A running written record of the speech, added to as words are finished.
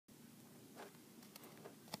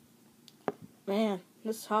Man,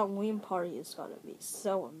 this Halloween party is gonna be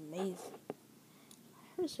so amazing.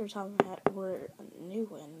 I heard they're talking about we're a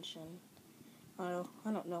new engine. I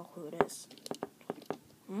don't know who it is.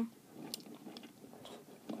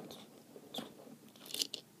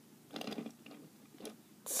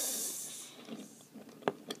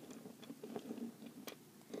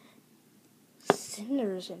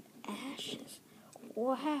 Cinders and ashes.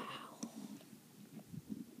 Wow.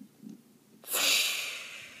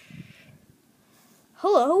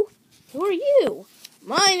 Hello, who are you?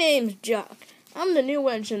 My name's Jock. I'm the new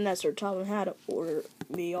engine that Sir Tom had to order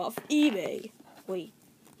me off eBay. Wait,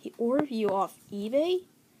 he ordered you off eBay?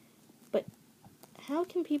 But how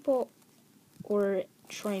can people order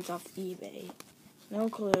trains off eBay? No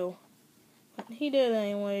clue. But he did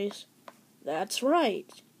anyways. That's right.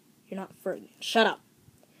 You're not friggin'. Shut up.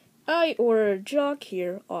 I ordered Jock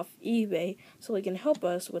here off eBay so he can help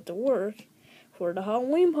us with the work for the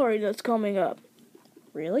Halloween party that's coming up.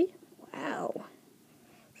 Really? Wow.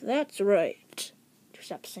 That's right. Just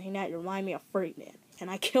stop saying that. You remind me of Ferdinand.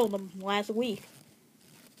 And I killed him last week.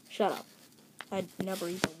 Shut up. I never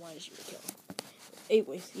even wanted you to kill him.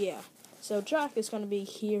 Anyways, yeah. So Jock is going to be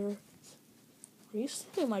here. Are you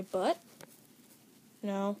sniffing my butt?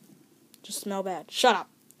 No. Just smell bad. Shut up.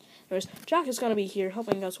 Anyways, Jock is going to be here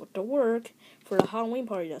helping us with the work for the Halloween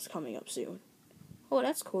party that's coming up soon. Oh,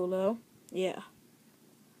 that's cool though. Yeah.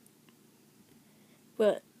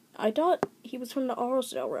 But I thought he was from the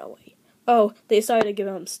Arlesdale Railway. Oh, they decided to give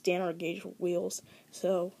him standard gauge wheels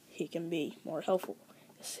so he can be more helpful.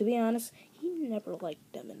 To be honest, he never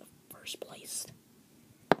liked them in the first place.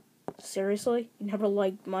 Seriously? You never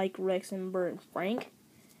liked Mike, Rex, and Bert, and Frank?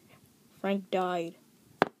 Frank died.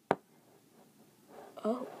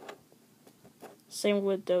 Oh. Same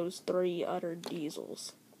with those 3 other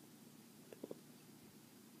diesels.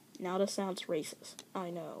 Now this sounds racist. I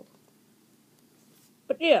know.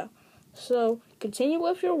 But yeah, so continue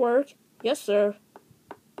with your work. Yes, sir.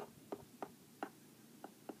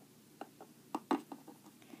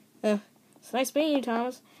 It's nice meeting you,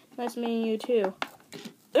 Thomas. Nice meeting you, too.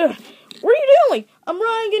 What are you doing? I'm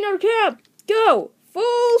riding in our cab. Go!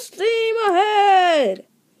 Full steam ahead!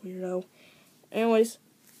 Weirdo. Anyways,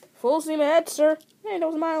 full steam ahead, sir. Hey, that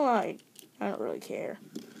was my line. I don't really care.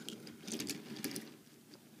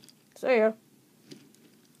 See ya.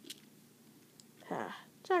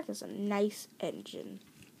 Jock is a nice engine.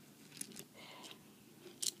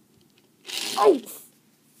 Oh!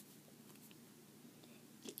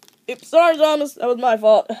 Oops, sorry, Thomas. That was my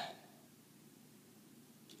fault.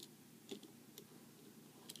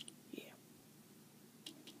 Yeah.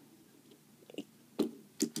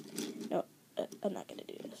 No, I'm not gonna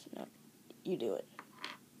do this. No, you do it.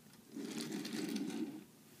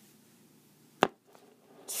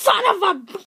 Son of a...